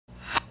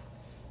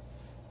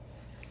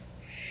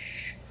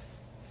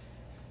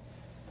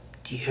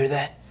Do you hear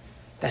that?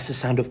 That's the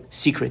sound of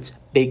secrets,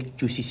 big,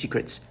 juicy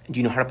secrets. And do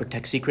you know how to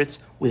protect secrets?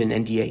 With an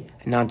NDA,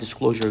 a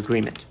non-disclosure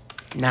agreement.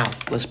 Now,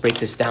 let's break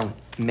this down.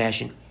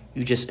 Imagine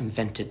you just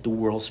invented the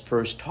world's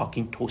first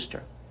talking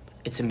toaster.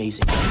 It's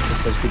amazing.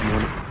 It says good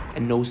morning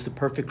and knows the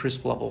perfect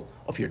crisp level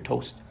of your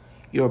toast.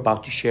 You're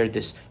about to share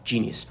this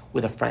genius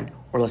with a friend,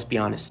 or let's be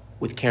honest,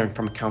 with Karen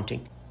from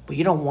accounting. But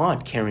you don't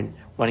want Karen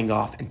running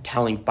off and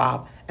telling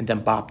Bob, and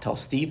then Bob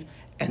tells Steve,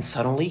 and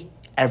suddenly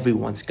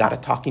everyone's got a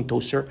talking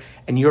toaster,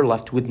 and you're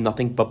left with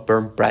nothing but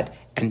burnt bread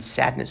and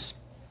sadness.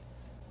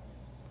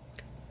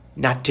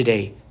 Not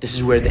today. This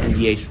is where the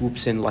NDA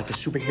swoops in like a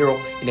superhero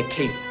in a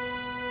cape.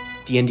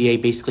 The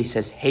NDA basically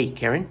says, hey,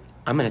 Karen,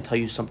 I'm going to tell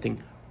you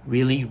something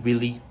really,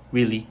 really,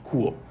 really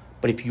cool.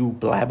 But if you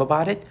blab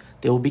about it,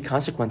 there will be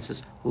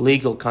consequences,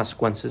 legal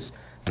consequences.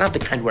 Not the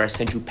kind where I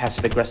send you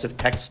passive-aggressive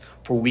texts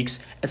for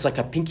weeks. It's like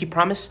a pinky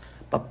promise,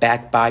 but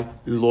backed by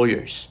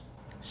lawyers.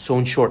 So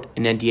in short,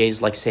 an NDA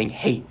is like saying,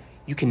 hey,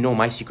 you can know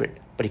my secret,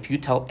 but if you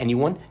tell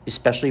anyone,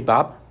 especially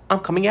Bob, I'm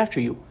coming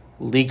after you,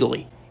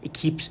 legally. It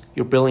keeps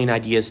your brilliant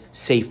ideas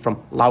safe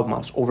from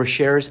loudmouths,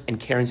 overshares, and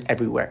Karens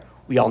everywhere.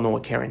 We all know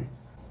a Karen.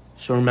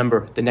 So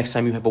remember, the next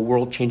time you have a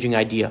world-changing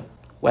idea,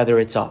 whether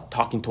it's a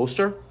talking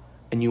toaster,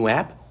 a new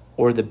app,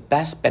 or the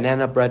best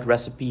banana bread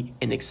recipe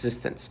in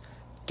existence,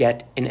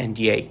 get an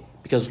NDA,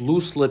 because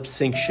loose lips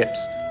sink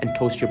ships and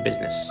toast your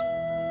business.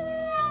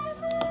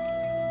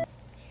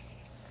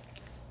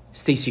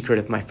 Stay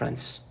secretive, my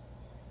friends.